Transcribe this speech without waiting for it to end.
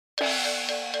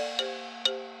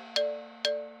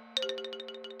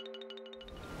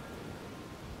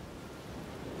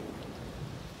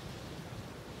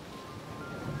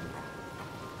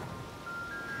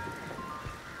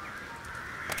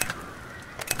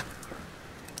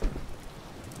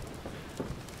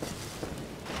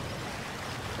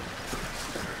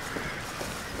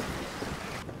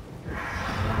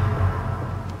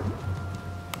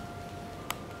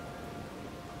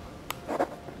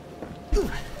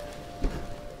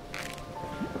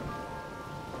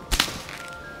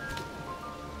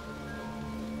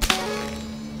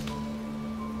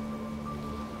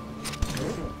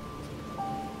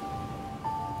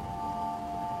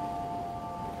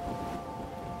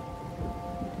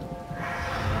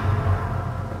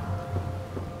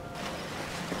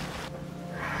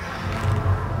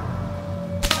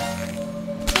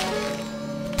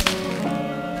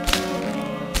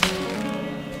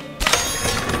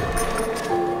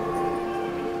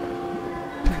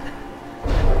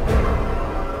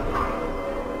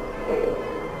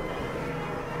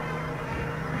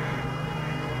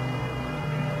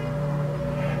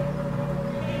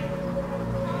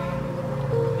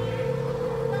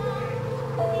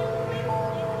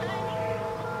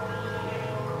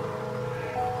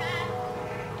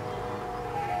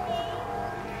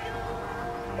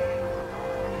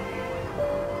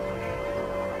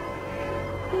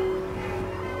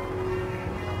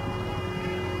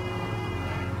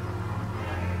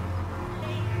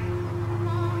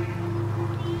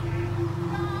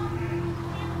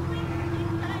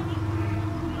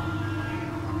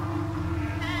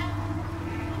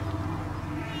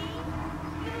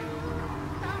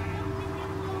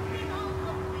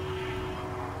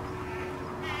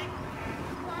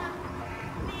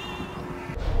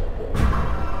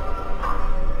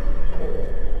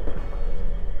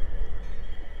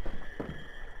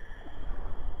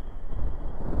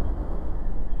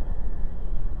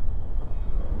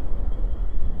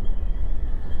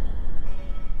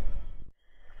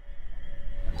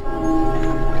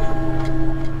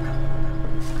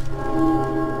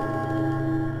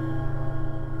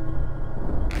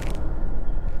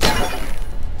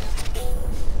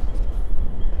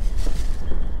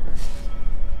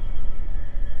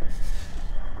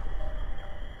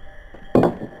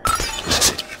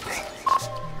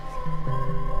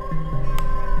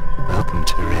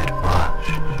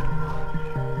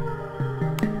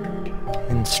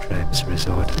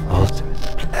resort of ultimate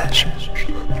pleasure.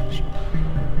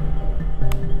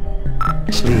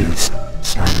 Please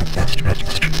sign the guest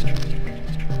register.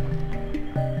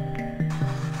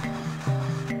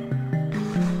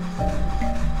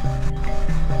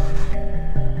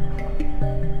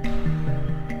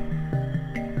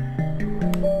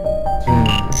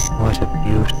 What a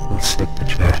beautiful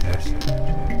signature.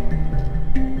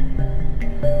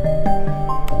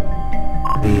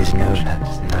 Please note that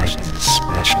tonight is a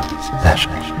special.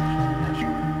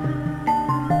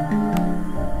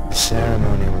 The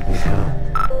ceremony will be held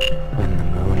when the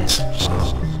moon is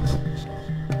full.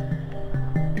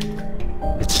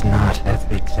 It's not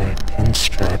every day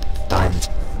Pinstripe finds a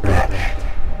fresh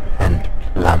and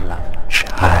plump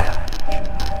child.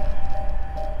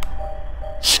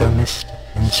 So Mr.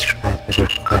 Pinstripe has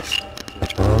requested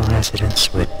that all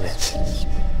residents witness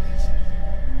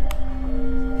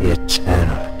the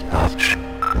eternal adoption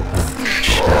of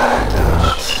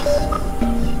Charles.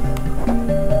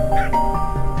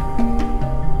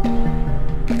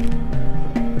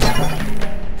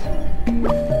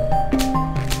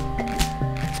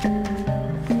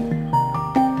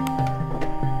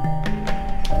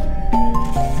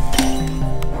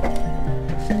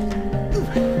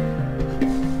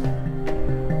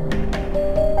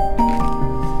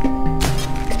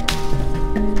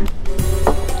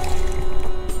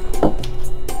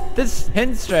 This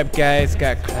Pinstripe guy's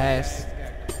got class.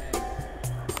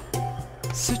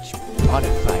 Such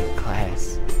modified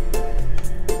class.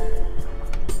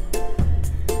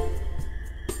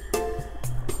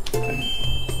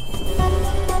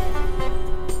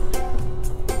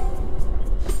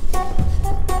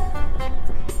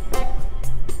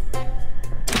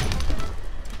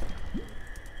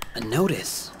 A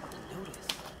notice.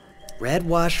 Red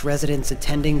Wash residents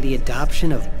attending the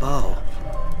adoption of Beau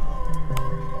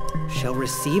shall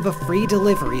receive a free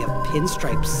delivery of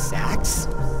Pinstripe sacks.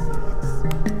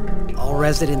 All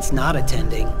residents not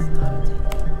attending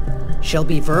shall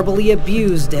be verbally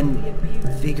abused and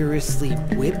vigorously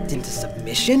whipped into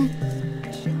submission.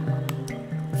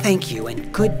 Thank you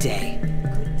and good day.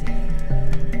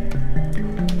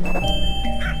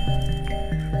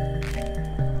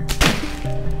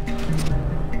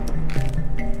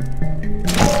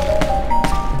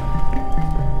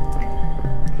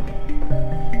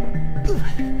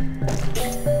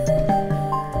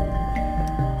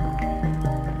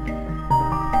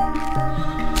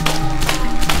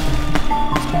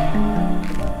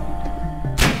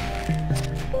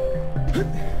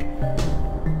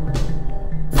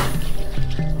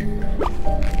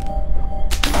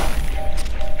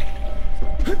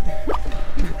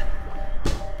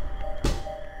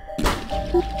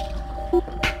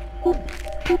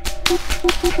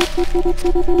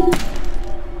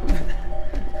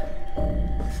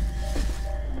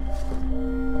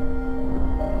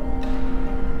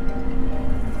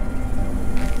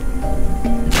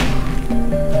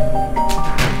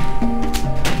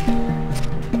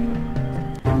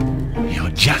 You're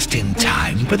just in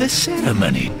time for the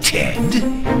ceremony, Ted.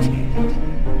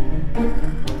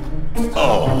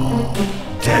 Oh,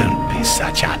 don't be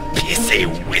such a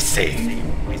pissy-wissy.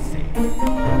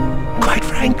 Quite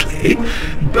frankly,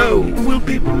 Beau will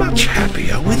be much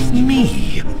happier with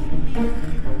me.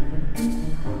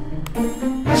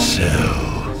 So,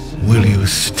 will you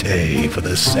stay for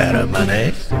the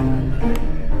ceremony?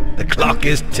 The clock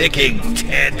is ticking,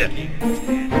 Ted.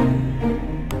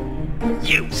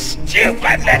 You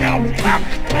stupid little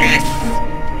puppet!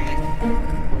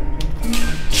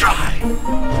 Try!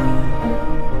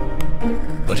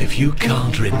 But if you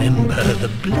can't remember the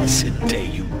blessed day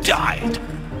you died,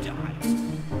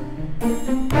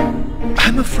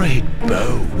 I'm afraid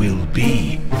Beau will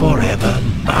be forever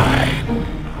mine.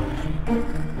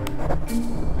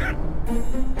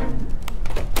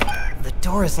 The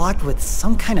door is locked with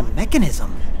some kind of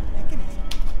mechanism.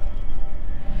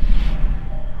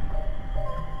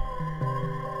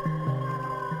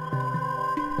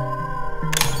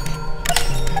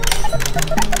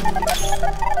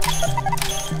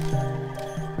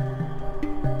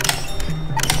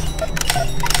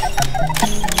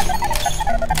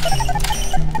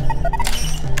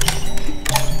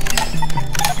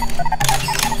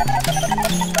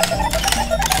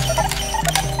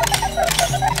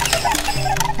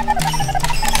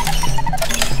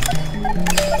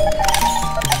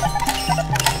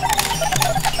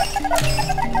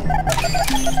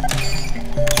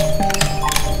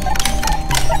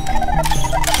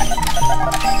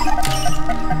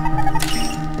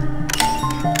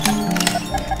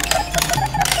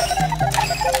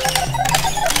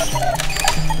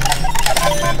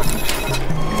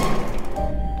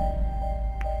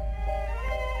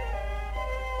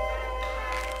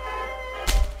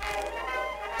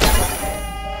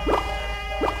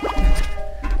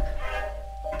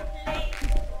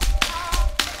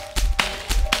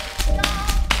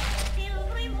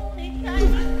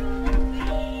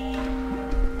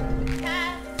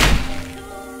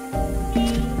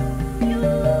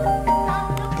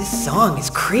 is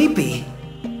creepy.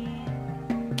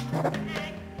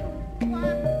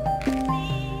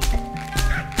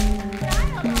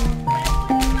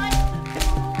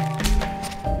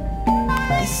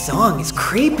 This song is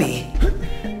creepy.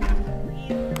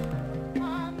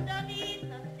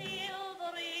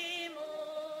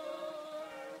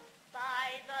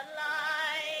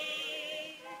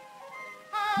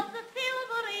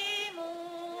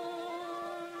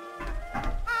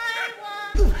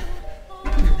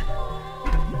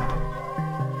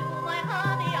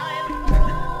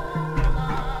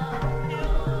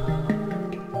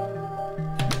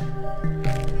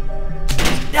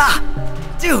 Ah!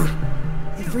 Dude!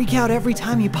 They freak out every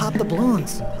time you pop the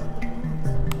balloons.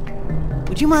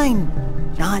 Would you mind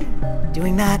not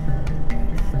doing that?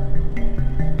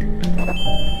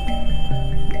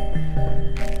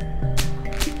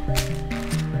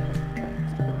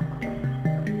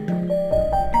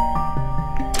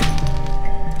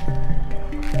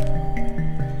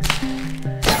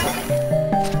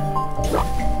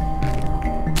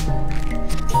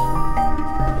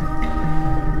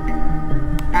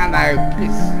 Hello,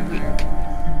 Miss.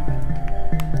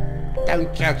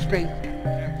 Don't judge me.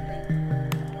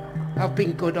 I've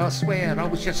been good, I swear. I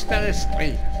was just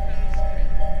thirsty.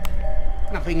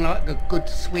 Nothing like a good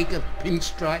swig of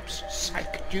Pinstripe's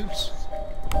sack juice.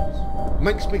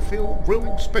 Makes me feel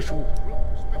real special.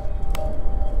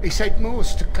 He said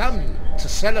more's to come to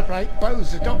celebrate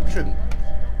Beau's adoption.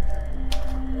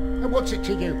 And what's it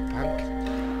to you, punk?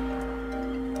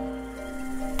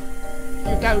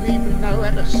 You don't even know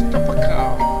how to stop a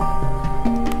car.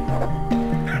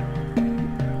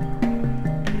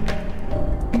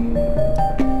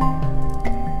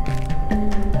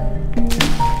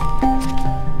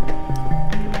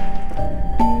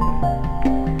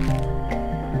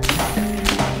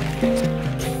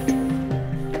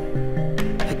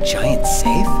 A giant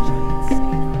safe?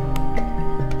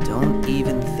 Don't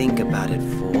even think about it,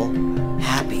 fool.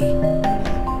 Happy.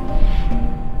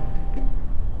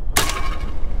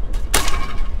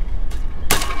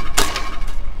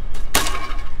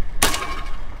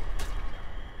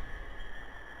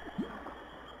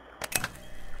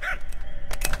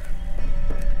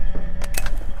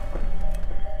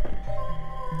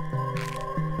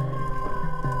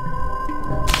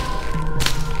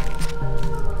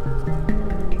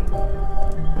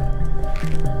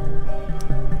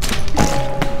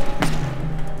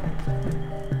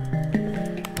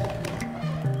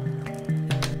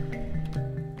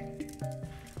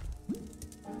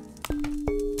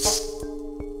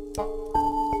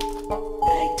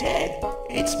 Hey, Ted,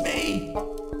 it's me.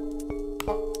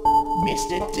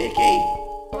 Mr. Dicky.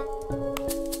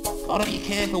 Gotta be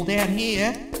careful down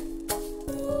here.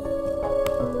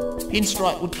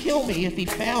 Pinstripe would kill me if he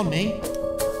found me.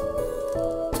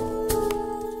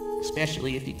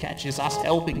 Especially if he catches us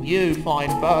helping you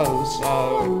find Beau, so...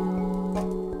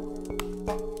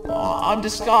 Oh, I'm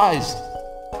disguised.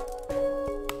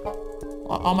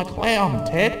 I'm a clown,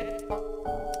 Ted.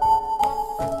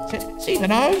 See the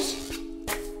nose?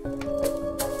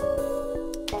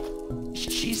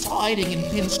 She's hiding in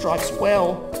Pinstripe's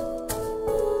well.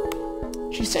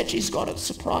 She said she's got a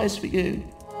surprise for you.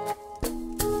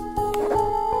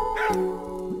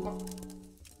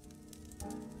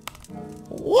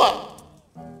 What?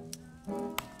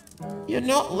 You're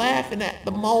not laughing at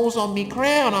the moles on me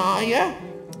crown, are you?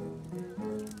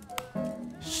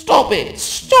 Stop it!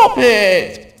 Stop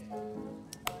it!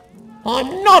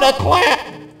 I'm not a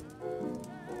clown!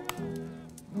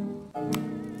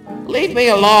 Leave me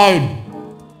alone!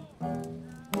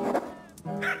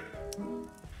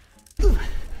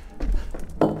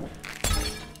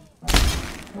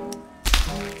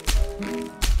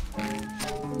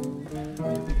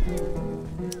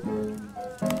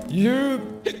 You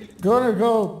gonna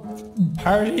go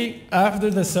party after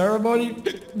the ceremony,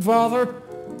 Father?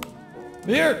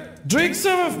 Here, drink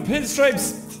some of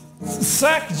Pinstripe's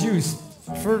sack juice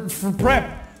for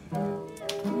prep.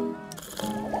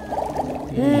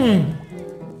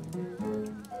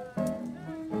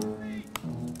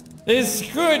 It's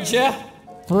good, yeah,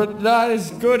 but not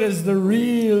as good as the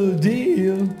real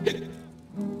deal.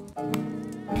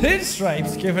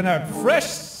 Pinstripe's giving out fresh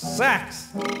sacks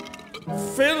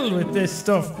filled with this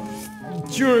stuff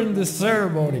during the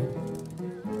ceremony.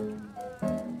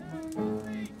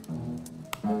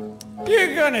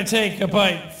 You're gonna take a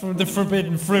bite from the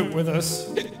forbidden fruit with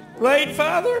us, right,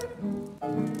 Father?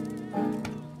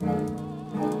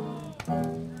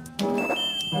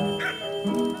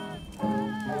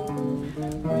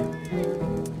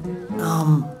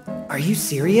 Are you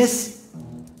serious?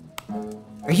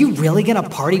 Are you really gonna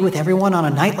party with everyone on a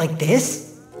night like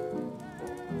this?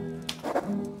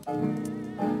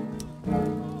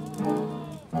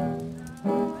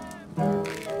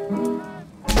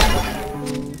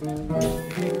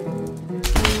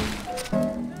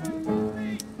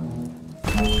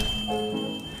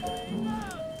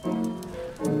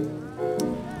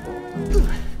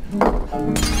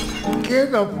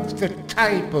 Get off the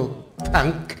table,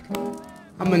 punk.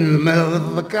 I'm in the middle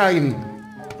of the game.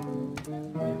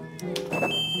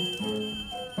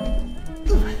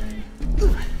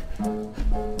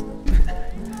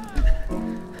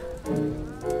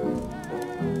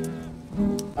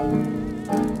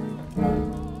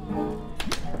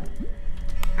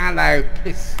 Hello,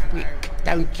 Pisswick.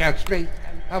 Don't judge me.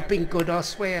 I've been good, I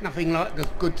swear. Nothing like a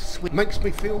good swig. Makes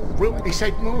me feel real. He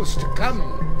said more's to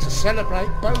come to celebrate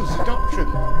Beau's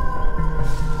adoption.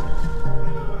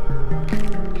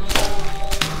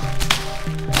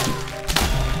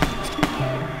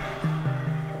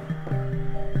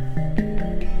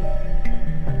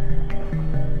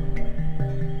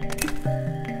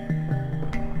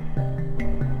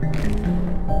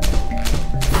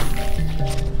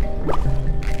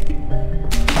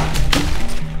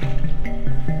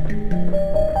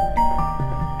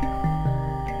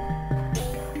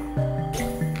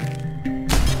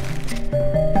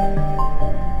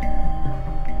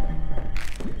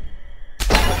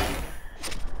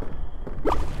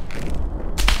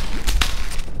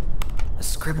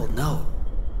 Scribbled note.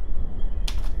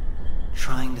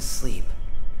 Trying to sleep.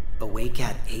 Awake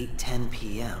at 8:10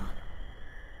 p.m.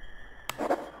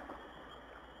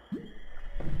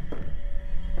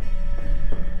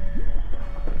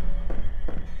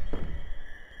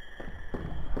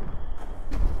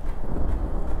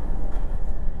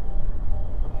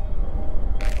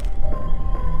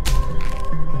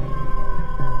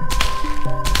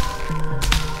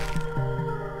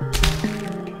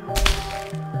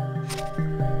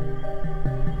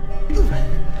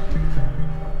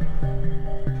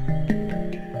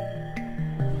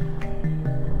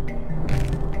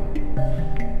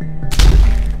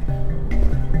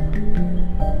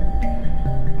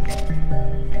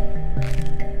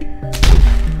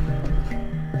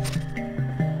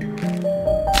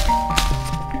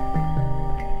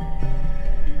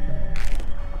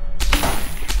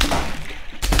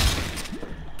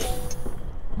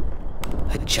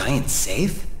 Giant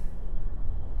safe?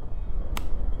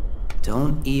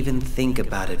 Don't even think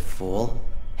about it, fool.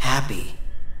 Happy.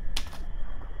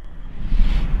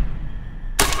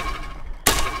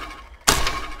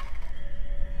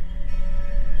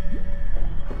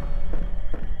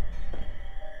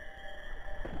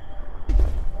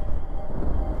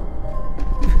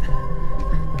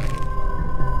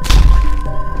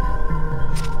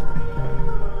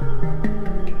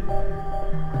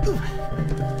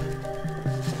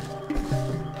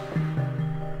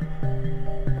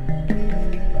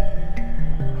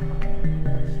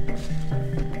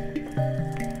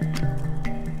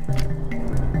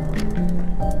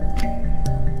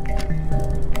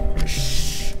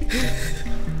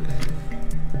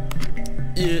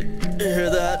 You hear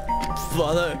that,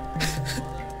 Father?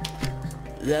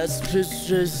 That's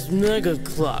Pinstripe's mega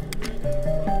clock.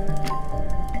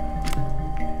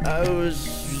 I was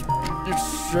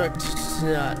instructed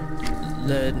not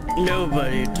let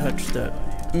nobody touch that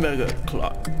mega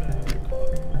clock.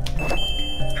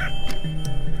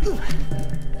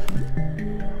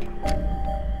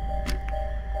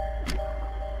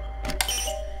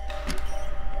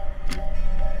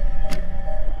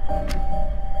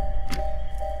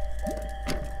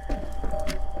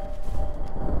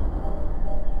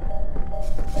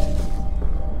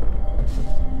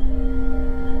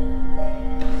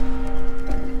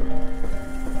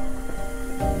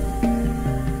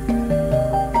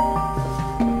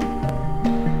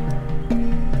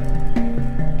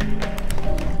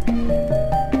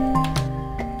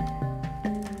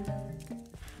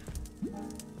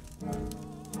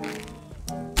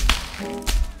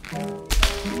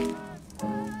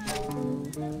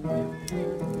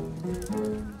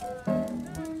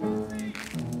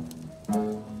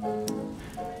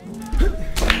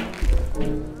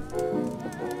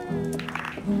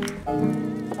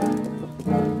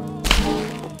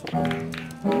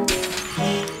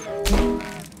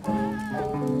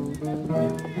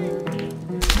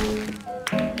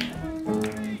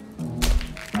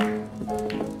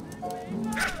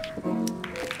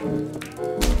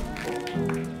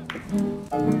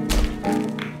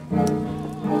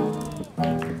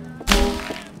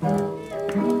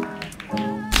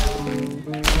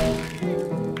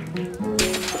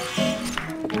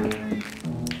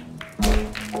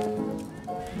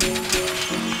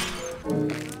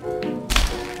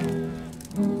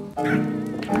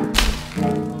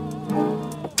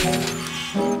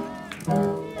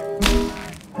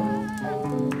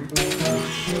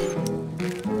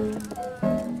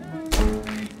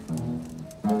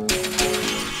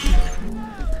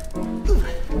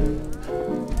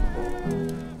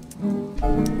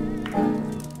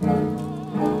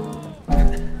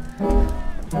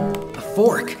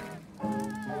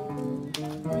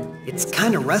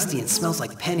 kinda rusty and smells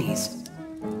like pennies.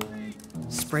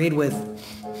 Sprayed with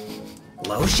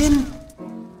lotion?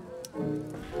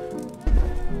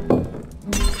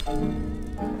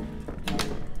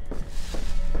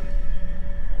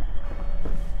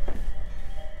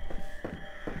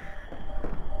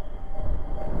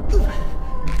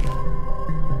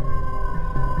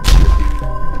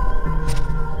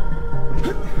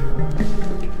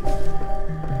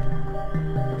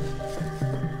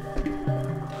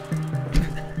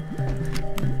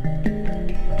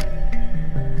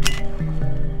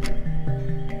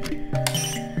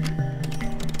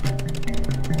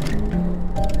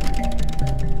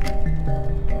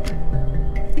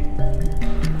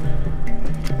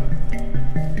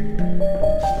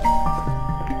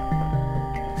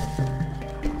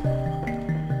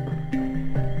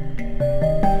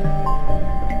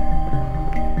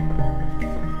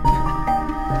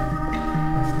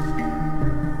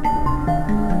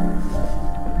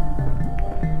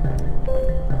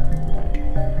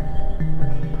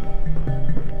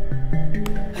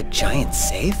 Giant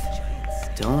safe?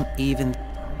 Don't even...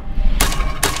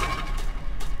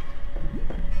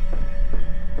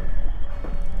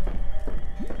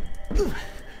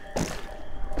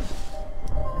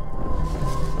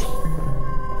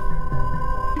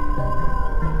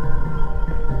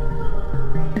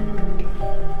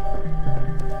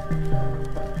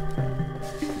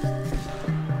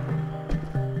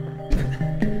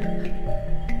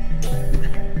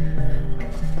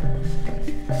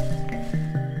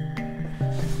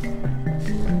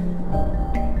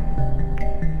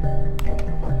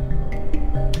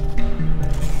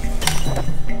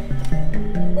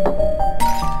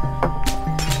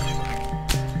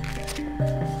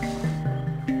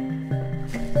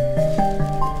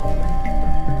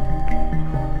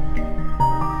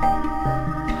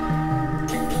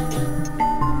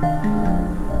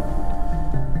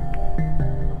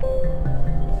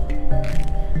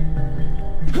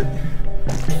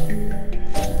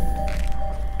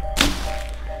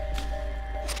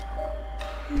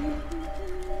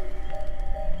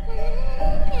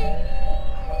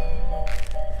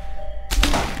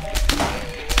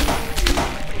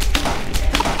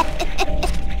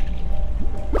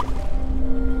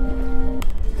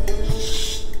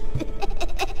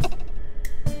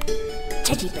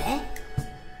 Teddy bear?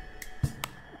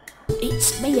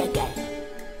 It's me again.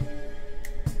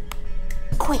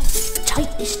 Quick,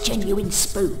 take this genuine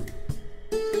spoon.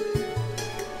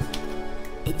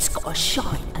 It's got a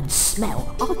shine and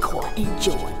smell I quite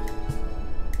enjoy.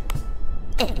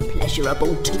 And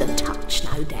pleasurable to the touch,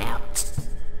 no doubt.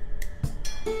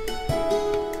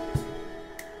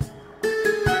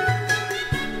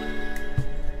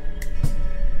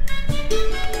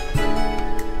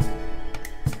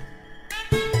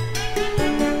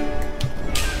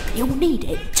 You'll need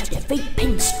it to defeat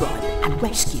Pinstripe and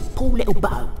rescue poor little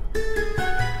Bo.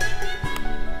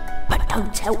 But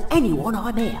don't tell anyone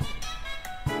I'm here.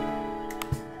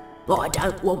 I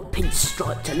don't want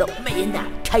Pinstripe to lock me in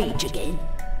that cage again.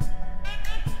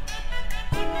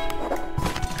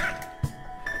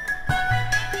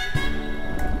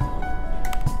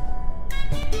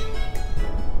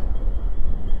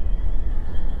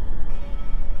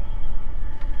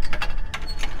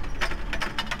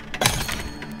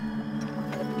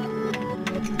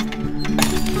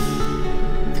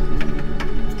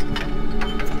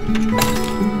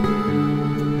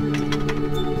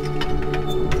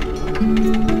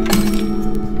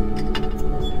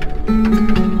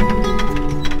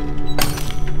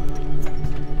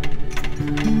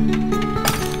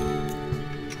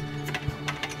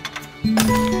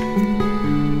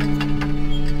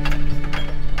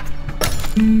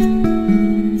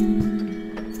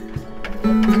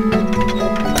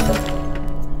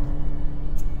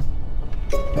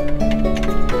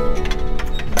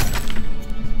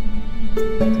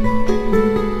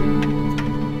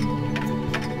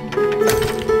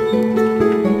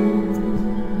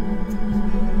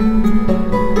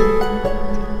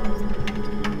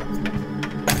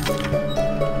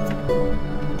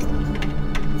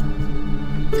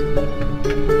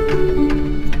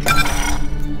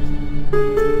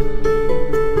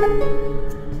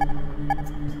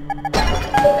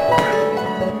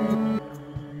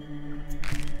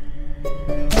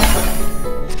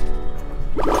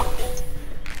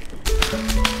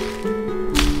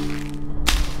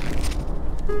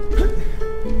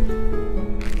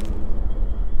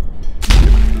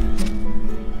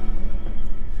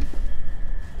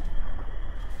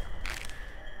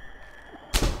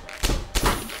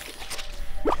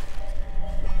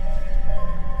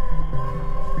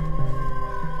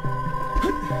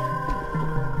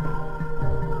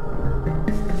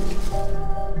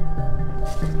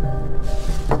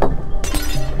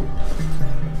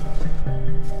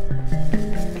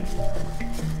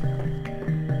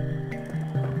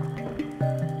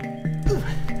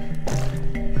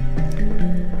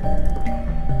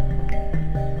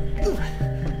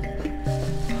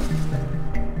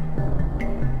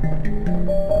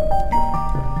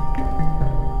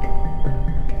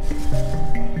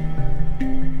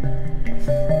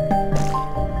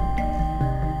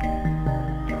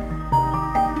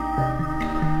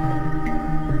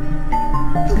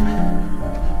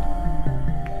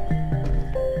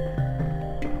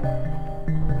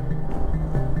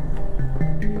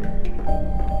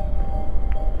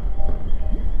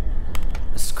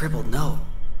 A scribbled note.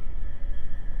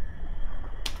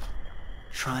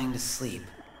 Trying to sleep.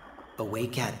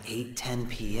 Awake at 8:10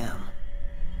 p.m.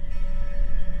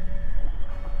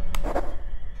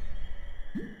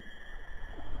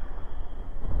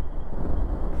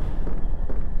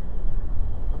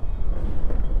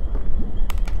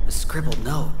 A scribbled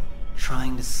note.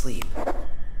 Trying to sleep.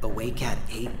 Awake at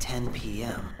 8:10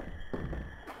 p.m.